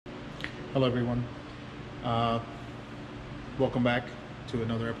Hello everyone, uh, welcome back to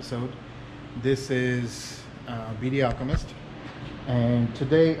another episode. This is BD Alchemist, and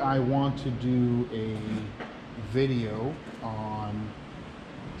today I want to do a video on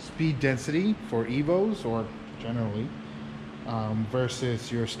speed density for EVOs, or generally,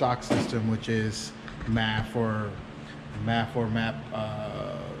 versus your stock system, which is MAF or MAP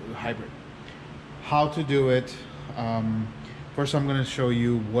hybrid. How to do it. First, I'm going to show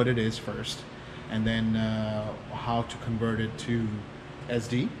you what it is first, and then how to convert it to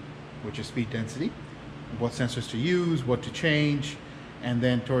SD, which is speed density, what sensors to use, what to change, and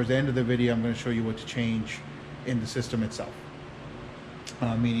then towards the end of the video, I'm going to show you what to change in the system itself,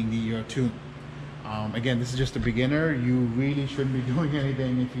 meaning the tune. Again, this is just a beginner. You really shouldn't be doing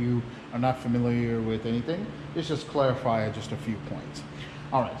anything if you are not familiar with anything. Let's just clarify just a few points.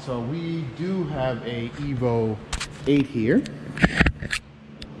 All right, so we do have a Evo 8 here,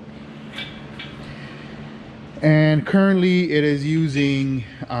 and currently it is using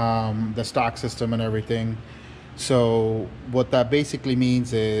the stock system and everything. So what that basically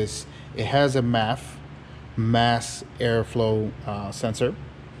means is it has a mass airflow sensor.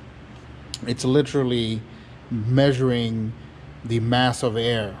 It's literally measuring the mass of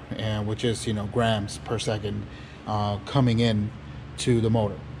air, which is grams per second, coming in to the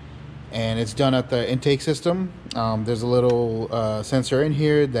motor, and it's done at the intake system. There's a little sensor in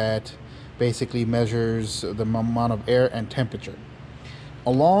here that basically measures the amount of air and temperature,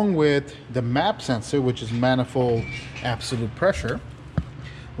 along with the MAP sensor, which is manifold absolute pressure,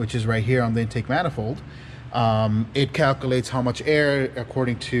 which is right here on the intake manifold. It calculates how much air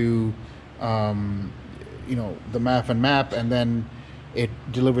according to the MAF and MAP, and then it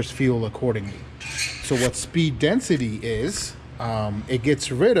delivers fuel accordingly. So what speed density is, it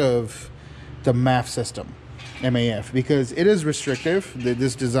gets rid of the MAF system, MAF, because it is restrictive.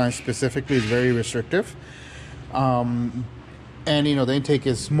 This design specifically is very restrictive. And the intake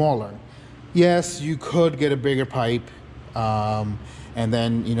is smaller. Yes, you could get a bigger pipe, and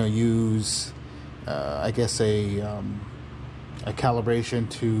then use I guess a calibration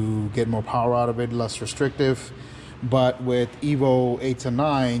to get more power out of it, less restrictive. But with Evo 8s and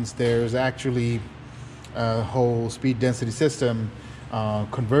 9s, there's actually a whole speed density system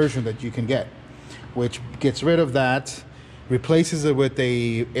conversion that you can get, which gets rid of that, replaces it with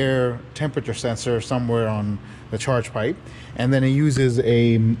a air temperature sensor somewhere on the charge pipe, and then it uses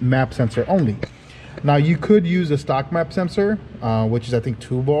a MAP sensor only. Now you could use a stock MAP sensor, which is I think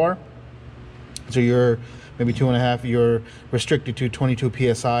 2 bar. So you're maybe 2.5. You're restricted to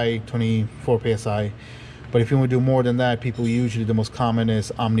 22 psi, 24 psi. But if you want to do more than that, people usually, the most common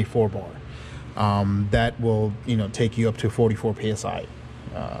is Omni 4 bar. That will take you up to 44 psi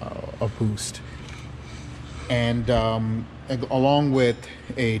of boost, and along with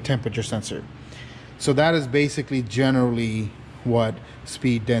a temperature sensor. So that is basically generally what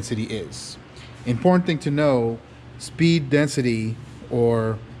speed density is. Important thing to know: speed density,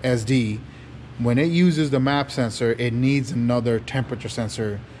 or SD, when it uses the MAP sensor, it needs another temperature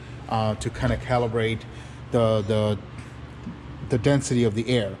sensor to kind of calibrate the density of the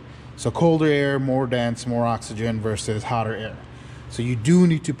air. So colder air, more dense, more oxygen, versus hotter air. So you do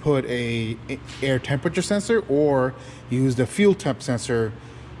need to put a air temperature sensor, or use the fuel temp sensor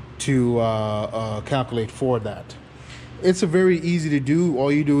to calculate for that. It's a very easy to do.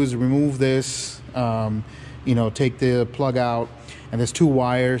 All you do is remove this, take the plug out, and there's 2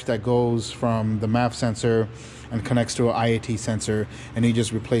 wires that goes from the MAF sensor and connects to an IAT sensor, and you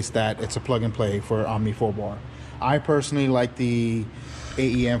just replace that. It's a plug and play for Omni 4 bar. I personally like the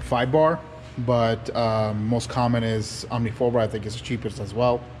AEM 5 bar, but most common is Omni 4 bar. I think it's the cheapest as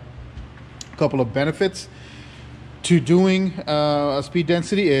well. A couple of benefits to doing a speed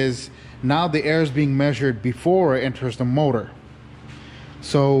density is now the air is being measured before it enters the motor.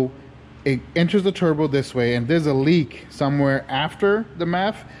 So it enters the turbo this way, and there's a leak somewhere after the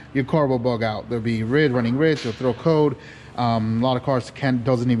MAF, your car will bug out. There'll be running rids, you'll throw code. A lot of cars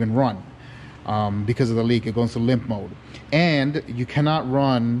doesn't even run because of the leak. It goes to limp mode, and you cannot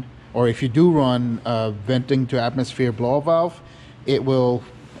run, or if you do run venting to atmosphere blow-off valve, it will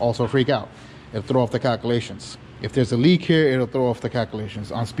also freak out. It'll throw off the calculations. If there's a leak here, it'll throw off the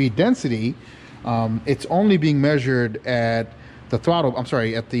calculations. On speed density, it's only being measured at the throttle,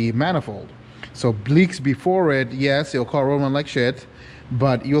 at the manifold. So leaks before it, yes, it'll car run like shit,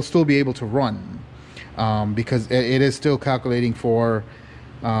 but you'll still be able to run because it is still calculating for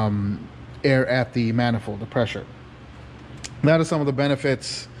air at the manifold, the pressure. That is some of the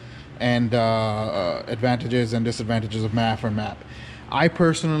benefits and advantages and disadvantages of MAF or MAP. I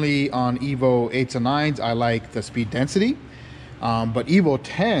personally, on Evo 8s and 9s, I like the speed density. But Evo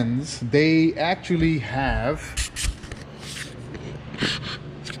 10s, they actually have,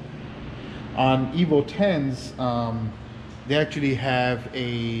 on Evo 10s, they actually have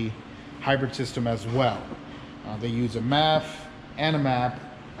a hybrid system as well. They use a MAF and a MAP.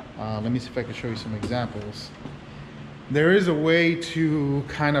 Let me see if I can show you some examples. There is a way to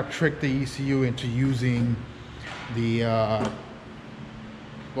kind of trick the ECU into using the,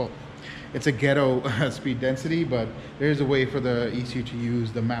 well, it's a ghetto speed density, but there's a way for the ECU to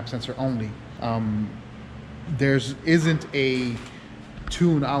use the map sensor only. Isn't a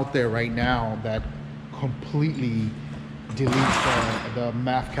tune out there right now that completely deletes the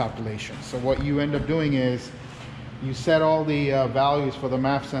MAF calculation. So what you end up doing is you set all the values for the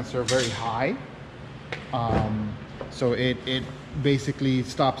MAF sensor very high. So it basically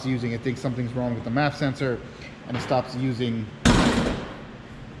stops using it, thinks something's wrong with the MAF sensor, and it stops using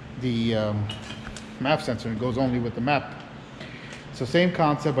the MAF sensor and goes only with the map. So same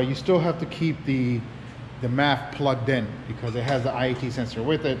concept, but you still have to keep the MAF plugged in because it has the IAT sensor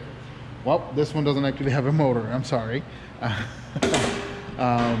with it. Well, this one doesn't actually have a motor, I'm sorry.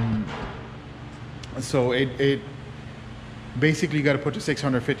 So it basically, you got to put the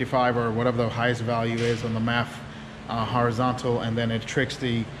 655 or whatever the highest value is on the MAF horizontal, and then it tricks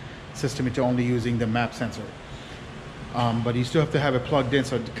the system into only using the map sensor. But you still have to have it plugged in,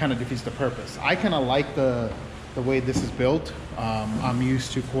 so it kind of defeats the purpose. I kind of like the way this is built. I'm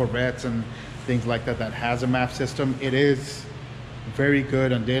used to Corvettes and things like that that has a map system. It is very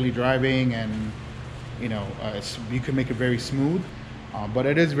good on daily driving, and you know, you can make it very smooth, but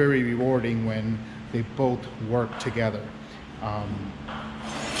it is very rewarding when they both work together.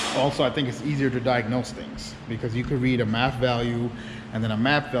 Also, I think it's easier to diagnose things because you could read a MAF value and then a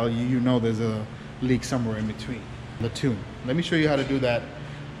map value, you know there's a leak somewhere in between the tune. Let me show you how to do that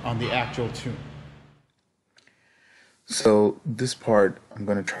on the actual tune. So this part, I'm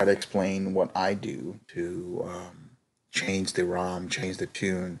going to try to explain what I do to change the ROM, change the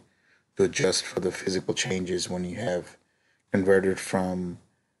tune, to adjust for the physical changes when you have converted from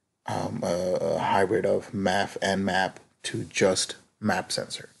a hybrid of MAF and map to just map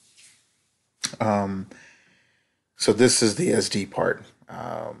sensor. So this is the SD part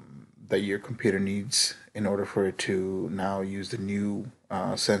that your computer needs in order for it to now use the new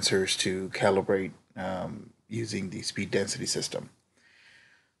sensors to calibrate using the speed density system.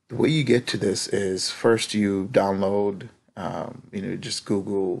 The way you get to this is first you download, just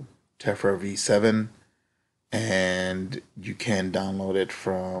Google tephra v7, and you can download it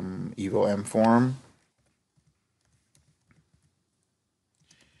from Evo M Forum.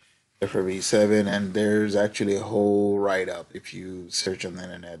 tephra v7, and there's actually a whole write-up if you search on the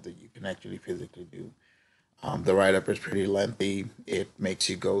internet that you can actually physically do. The write-up is pretty lengthy. It makes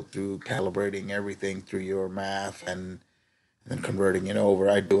you go through calibrating everything through your math and then converting it over.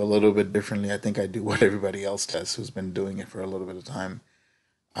 I do a little bit differently. I think I do what everybody else does who's been doing it for a little bit of time.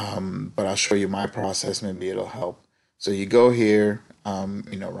 But I'll show you my process. Maybe it'll help. So you go here,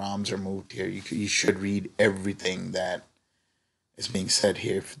 ROMs are moved here. You should read everything that is being said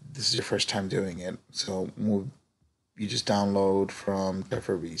here if this is your first time doing it. So you just download from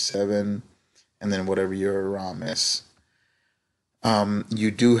tephra v7 and then whatever your ROM is.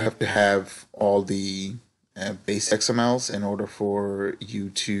 You do have to have all the base XMLs in order for you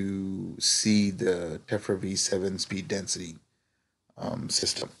to see the tephra v7 speed density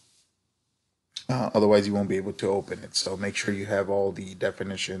system. Otherwise you won't be able to open it. So make sure you have all the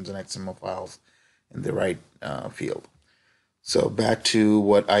definitions and XML files in the right field. So back to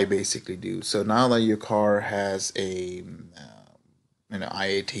what I basically do. So now that your car has a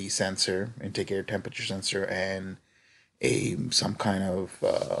IAT sensor, intake air temperature sensor, and some kind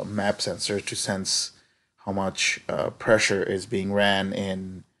of map sensor to sense how much pressure is being ran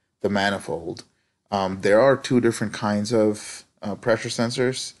in the manifold. There are two different kinds of pressure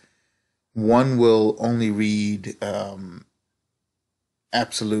sensors. One will only read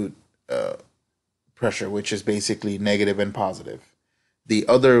absolute pressure, which is basically negative and positive. The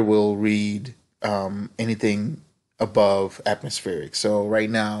other will read anything above atmospheric. So right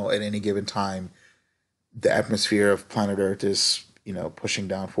now, at any given time, the atmosphere of planet Earth is, pushing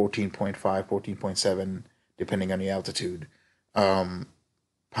down 14.5, 14.7, depending on the altitude,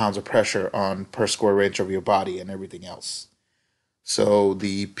 pounds of pressure on per square inch of your body and everything else. So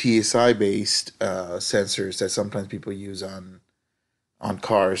the PSI-based sensors that sometimes people use on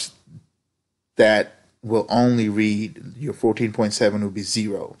cars, that will only read your 14.7 will be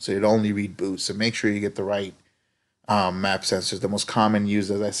 0. So it'll only read boost. So make sure you get the right map sensors. The most common used,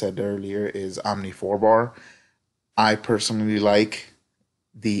 as I said earlier, is Omni 4 bar. I personally like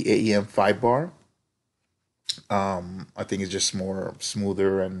the AEM 5 bar. I think it's just more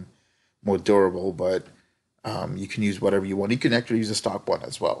smoother and more durable, but you can use whatever you want. You can actually use a stock one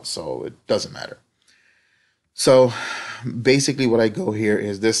as well, so it doesn't matter. So basically, what I go here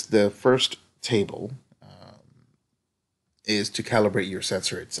is this: the first table is to calibrate your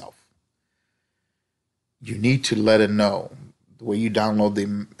sensor itself. You need to let it know the way you download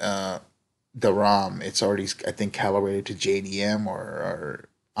the ROM. It's already, I think, calibrated to JDM or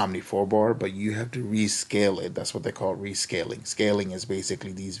Omni 4 bar, but you have to rescale it. That's what they call rescaling. Scaling is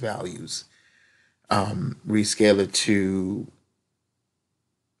basically these values. Rescale it to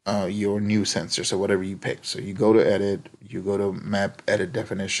your new sensor, so whatever you pick. So you go to edit, you go to map, edit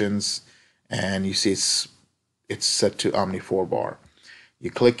definitions, and you see it's set to Omni 4 bar. You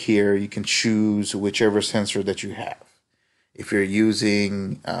click here, you can choose whichever sensor that you have. If you're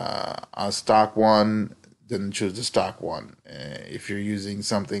using a stock one, then choose the stock one. If you're using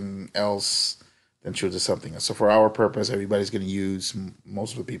something else, then choose something else. So for our purpose, everybody's going to use,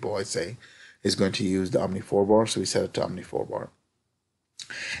 most of the people I say, is going to use the Omni 4 bar, so we set it to Omni 4 bar.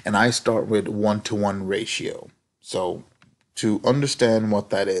 And I start with 1-to-1 ratio. So to understand what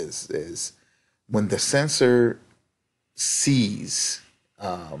that is when the sensor sees,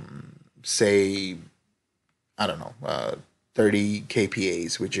 say, I don't know, 30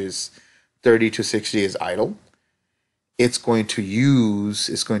 kPAs, which is 30 to 60 is idle. It's going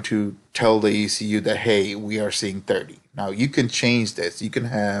to tell the ECU that, hey, we are seeing 30. Now you can change this. You can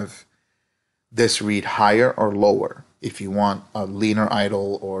have this read higher or lower. If you want a leaner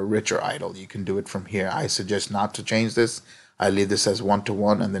idle or richer idle, you can do it from here. I suggest not to change this. I leave this as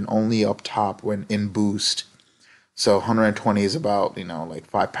 1-to-1, and then only up top when in boost. So 120 is about, like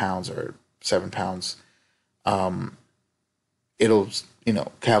 5 pounds or 7 pounds. It'll,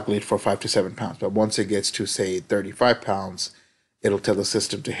 calculate for 5 to 7 pounds. But once it gets to, say, 35 pounds, it'll tell the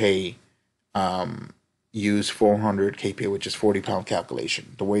system to, hey, use 400 kPa, which is 40-pound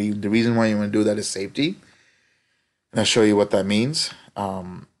calculation. The reason why you want to do that is safety. And I'll show you what that means.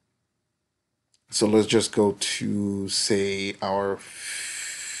 So let's just go to, say, our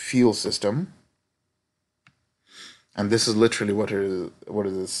fuel system. And this is literally what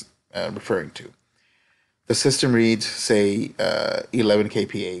it is referring to. The system reads, say, 11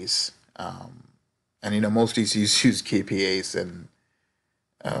 kPAs. And, most ECUs use kPAs, and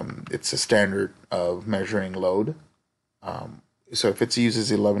it's a standard of measuring load. So if it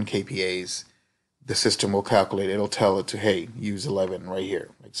uses 11 kPAs, the system will calculate. It'll tell it to, hey, use 11 right here,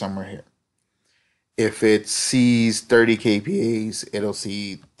 like somewhere here. If it sees 30 kPAs, it'll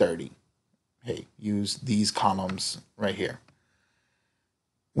see 30. Hey, use these columns right here.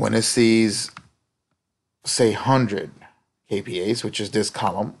 When it sees, say, 100 kPAs, which is this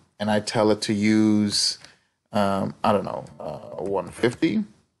column, and I tell it to use, 150,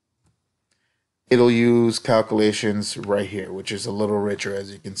 it'll use calculations right here, which is a little richer,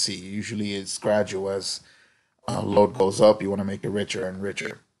 as you can see. Usually it's gradual. As load goes up, you want to make it richer and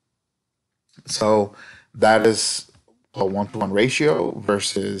richer. So that is a 1-to-1 ratio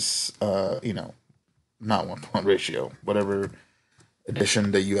versus, not 1-to-1 ratio, whatever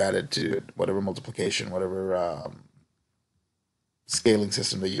addition that you added to it, whatever multiplication, whatever scaling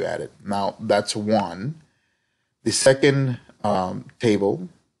system that you added. Now, that's one. The second table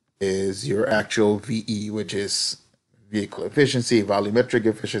is your actual VE, which is vehicle efficiency, volumetric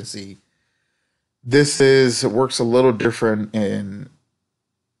efficiency. This works a little different in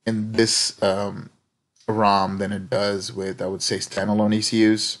this ROM than it does with, I would say, standalone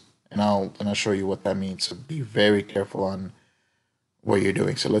ECUs, and I'll show you what that means. So be very careful on what you're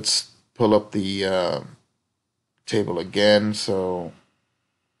doing. So let's pull up the table again, so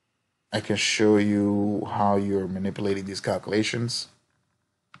I can show you how you're manipulating these calculations.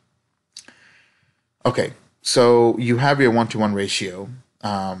 Okay, so you have your 1-to-1 ratio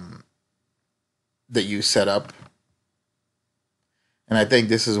that you set up. And I think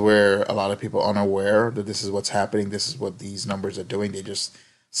this is where a lot of people are unaware that this is what's happening. This is what these numbers are doing. They just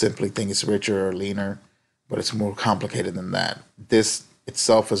simply think it's richer or leaner, but it's more complicated than that. This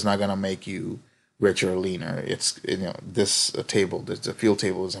itself is not going to make you richer or leaner. It's, this table, the field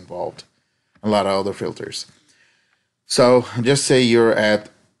table is involved. A lot of other filters. So just say you're at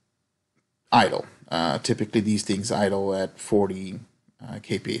idle. Typically these things idle at 40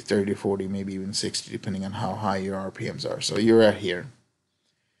 kPa, 30 to 40, maybe even 60, depending on how high your RPMs are. So you're at here,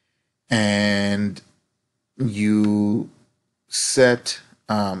 and you set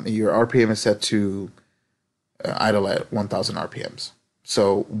your RPM is set to idle at 1,000 RPMs.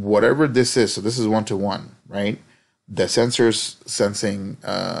 So whatever this is, so this is 1-to-1, right? The sensor's sensing,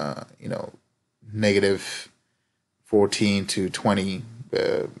 negative 14 to 20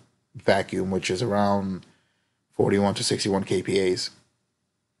 vacuum, which is around 41 to 61 kPAs.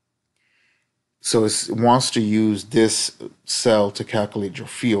 So it wants to use this cell to calculate your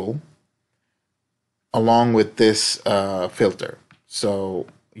fuel along with this filter. So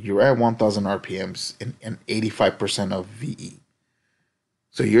you're at 1000 RPMs and 85% of VE.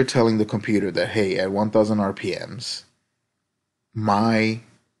 So you're telling the computer that, hey, at 1000 RPMs, my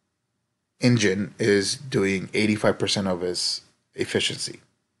engine is doing 85% of its efficiency.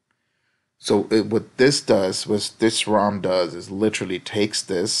 So what this does, what this ROM does, is literally takes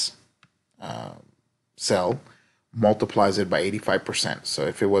this cell, multiplies it by 85%. So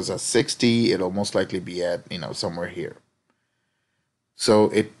if it was a 60, it'll most likely be at, somewhere here.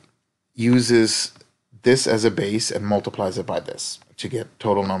 So it uses this as a base and multiplies it by this to get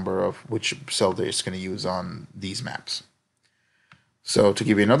total number of which cell it's going to use on these maps. So to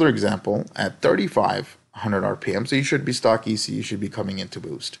give you another example, at 3500 RPM, so you should be stock EC, you should be coming into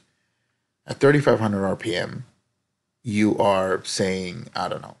boost. At 3500 RPM, you are saying, I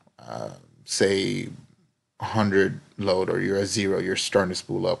don't know, say 100 load, or you're at 0, you're starting to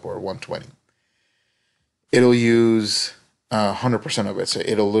spool up, or 120. It'll use 100% of it, so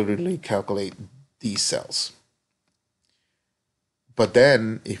it'll literally calculate these cells. But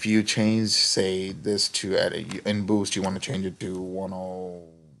then if you change, say, this to in boost, you want to change it to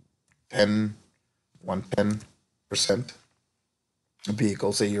 110%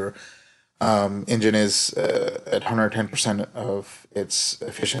 vehicle. Say your engine is at 110% of its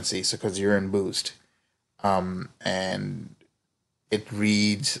efficiency, so because you're in boost, and it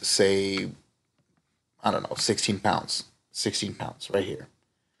reads, say, I don't know, 16 pounds right here,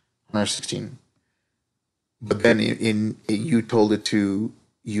 116. But then you told it to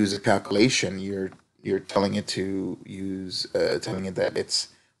use a calculation. You're telling it to use telling it that it's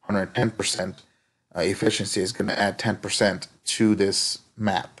 110% efficiency is going to add 10% to this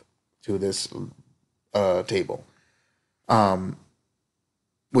map, to this table,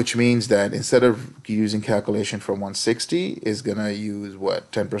 which means that instead of using calculation from 160, is going to use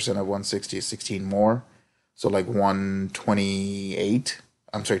what, 10% of 160 is 16 more, so like 128.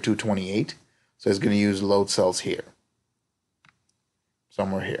 I'm sorry, 228. So it's going to use load cells here,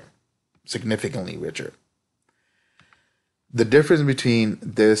 somewhere here, significantly richer. The difference between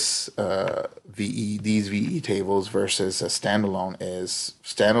this these VE tables versus a standalone is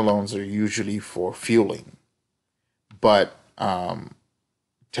standalones are usually for fueling, but tephra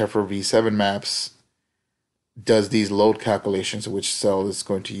V7 maps does these load calculations, which cell is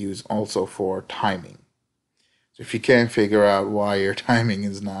going to use also for timing. So if you can't figure out why your timing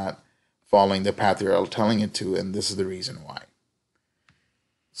is not following the path you're telling it to, and this is the reason why.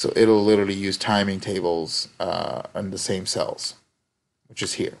 So it'll literally use timing tables on the same cells, which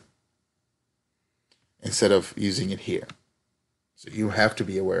is here, instead of using it here. So you have to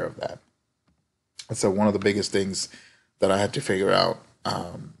be aware of that. That's one of the biggest things that I had to figure out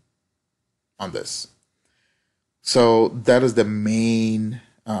on this. So that is the main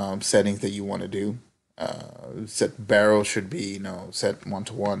settings that you want to do. Set barrel should be, set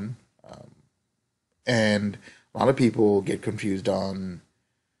 1-to-1. And a lot of people get confused on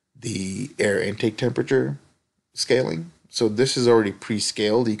the air intake temperature scaling. So this is already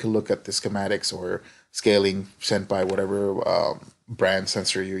pre-scaled. You can look at the schematics or scaling sent by whatever brand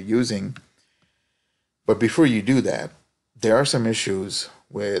sensor you're using. But before you do that, there are some issues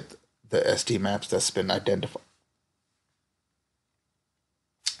with the SD maps that's been identified.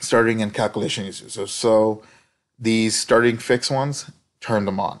 Starting and calculation issues. So these starting fixed ones, turn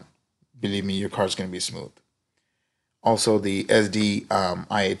them on. Believe me, your car's going to be smooth. Also, the SD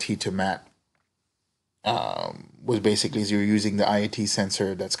IAT to MAT was basically you're using the IAT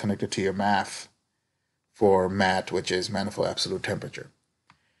sensor that's connected to your MAF for MAT, which is manifold absolute temperature.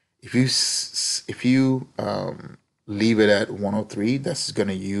 If you leave it at 103, that's going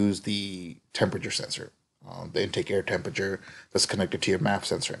to use the temperature sensor, the intake air temperature that's connected to your MAF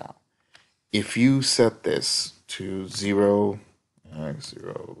sensor now. If you set this to 0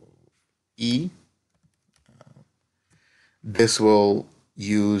 E, this will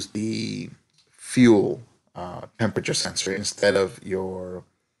use the fuel temperature sensor instead of your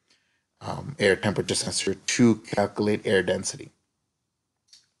air temperature sensor to calculate air density.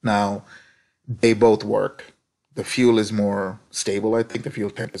 Now, they both work. The fuel is more stable, I think. The fuel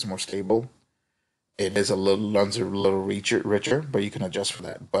temp is more stable. It is runs a little richer, but you can adjust for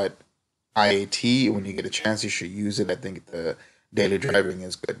that. But IAT, when you get a chance, you should use it. I think the daily driving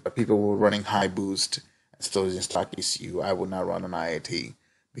is good. But people who are running high boost and still using stock ECU, I would not run an IAT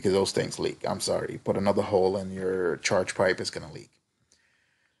because those things leak. I'm sorry. Put another hole in your charge pipe, it's going to leak.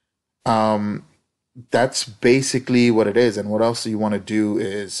 that's basically what it is. And what else you want to do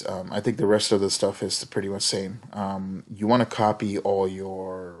is, I think the rest of the stuff is pretty much same. You want to copy all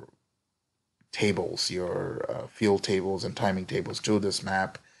your tables, your field tables and timing tables to this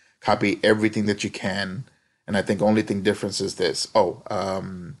map. Copy everything that you can. And I think only thing difference is this.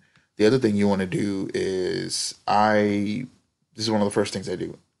 The other thing you want to do is this is one of the first things I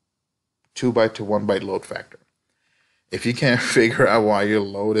do. 2 byte to 1 byte load factor. If you can't figure out why your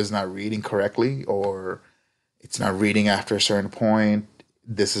load is not reading correctly or it's not reading after a certain point,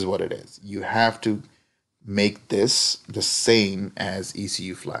 this is what it is. You have to make this the same as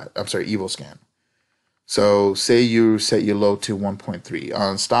ECU flat. I'm sorry, EvoScan. So say you set your load to 1.3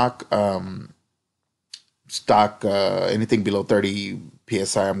 on stock anything below 30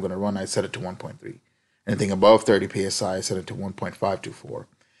 psi I'm going to run, I set it to 1.3. Anything above 30 psi, I set it to 1.524.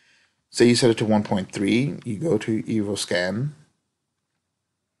 Say you set it to 1.3, you go to EvoScan,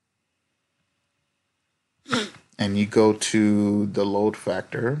 and you go to the load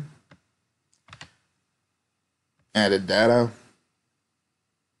factor, added data,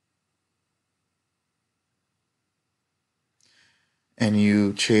 and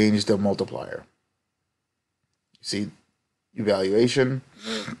you change the multiplier. You see evaluation.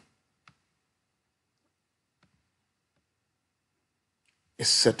 Is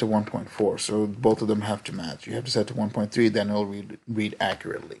set to 1.4, so both of them have to match. You have to set to 1.3, then it'll read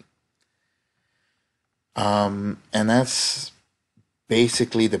accurately. And that's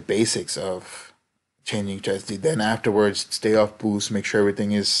basically the basics of changing to SD. Then afterwards, stay off boost, make sure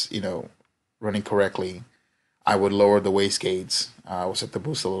everything is, running correctly. I would lower the wastegates. I would set the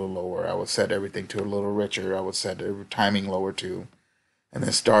boost a little lower. I would set everything to a little richer. I would set timing lower too, and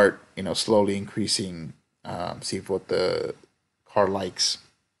then start, slowly increasing. See what the car likes,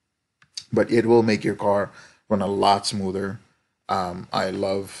 but it will make your car run a lot smoother. I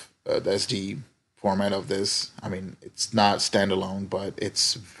love the SD format of this. I mean, it's not standalone, but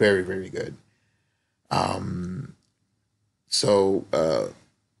it's very, very good. So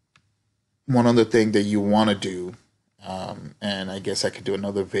one other thing that you want to do, and I guess I could do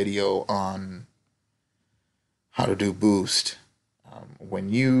another video on how to do boost. When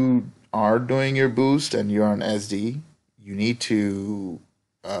you are doing your boost and you're on SD, you need to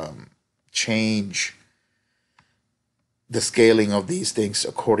change the scaling of these things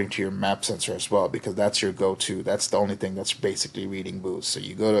according to your map sensor as well, because that's your go-to. That's the only thing that's basically reading boost. So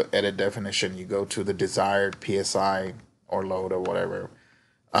you go to edit definition, you go to the desired PSI or load or whatever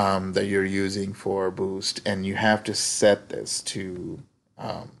that you're using for boost, and you have to set this to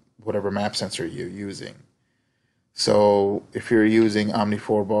whatever map sensor you're using. So if you're using Omni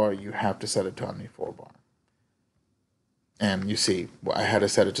 4 bar, you have to set it to Omni 4 bar. And you see, I had to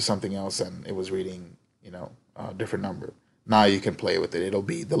set it to something else, and it was reading, a different number. Now you can play with it. It'll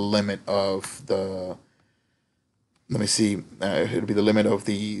be the limit of the. Let me see. It'll be the limit of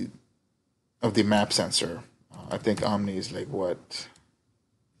the map sensor. I think Omni is like what?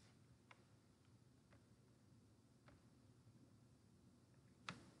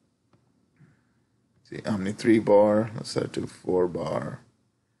 See, Omni 3 bar. Let's set it to 4 bar.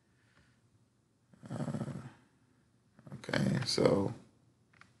 Okay, so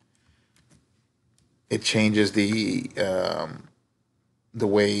it changes the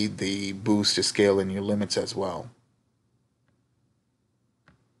way the boost is scaled in your limits as well.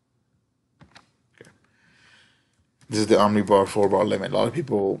 Okay. This is the Omnibar 4 bar limit. A lot of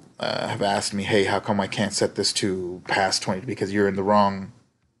people have asked me, hey, how come I can't set this to past 20? Because you're in the wrong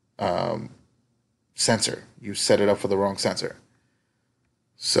sensor. You set it up for the wrong sensor.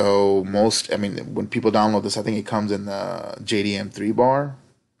 So when people download this, I think it comes in the JDM 3 bar.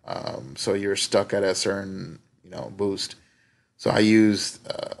 So you're stuck at a certain, boost. So I used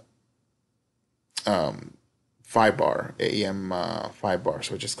 5 bar, AEM 5 bar,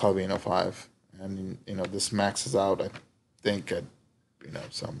 so it's called Vino 5. And, this maxes out, I think, at,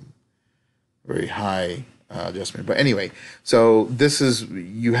 some very high adjustment. But anyway, so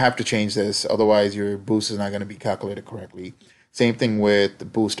you have to change this. Otherwise, your boost is not going to be calculated correctly. Same thing with the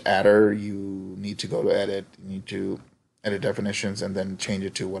boost adder. You need to go to edit. You need to edit definitions and then change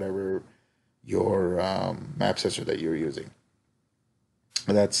it to whatever your map sensor that you're using.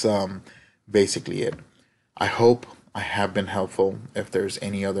 That's basically it. I hope I have been helpful. If there's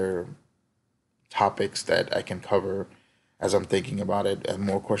any other topics that I can cover as I'm thinking about it, and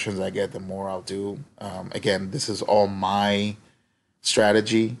more questions I get, the more I'll do. Again, this is all my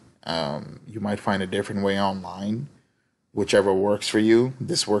strategy. You might find a different way online. Whichever works for you.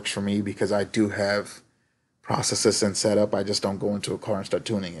 This works for me because I do have processes and setup. I just don't go into a car and start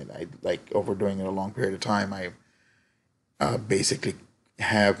tuning it. I like overdoing it a long period of time. I basically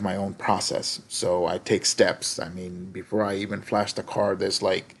have my own process. So I take steps. I mean, before I even flash the card, there's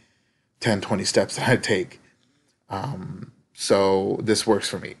like 10, 20 steps that I take. So this works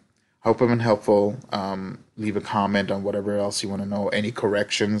for me. Hope I've been helpful. Leave a comment on whatever else you want to know. Any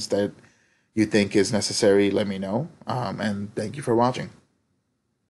corrections that you think is necessary, let me know. And thank you for watching.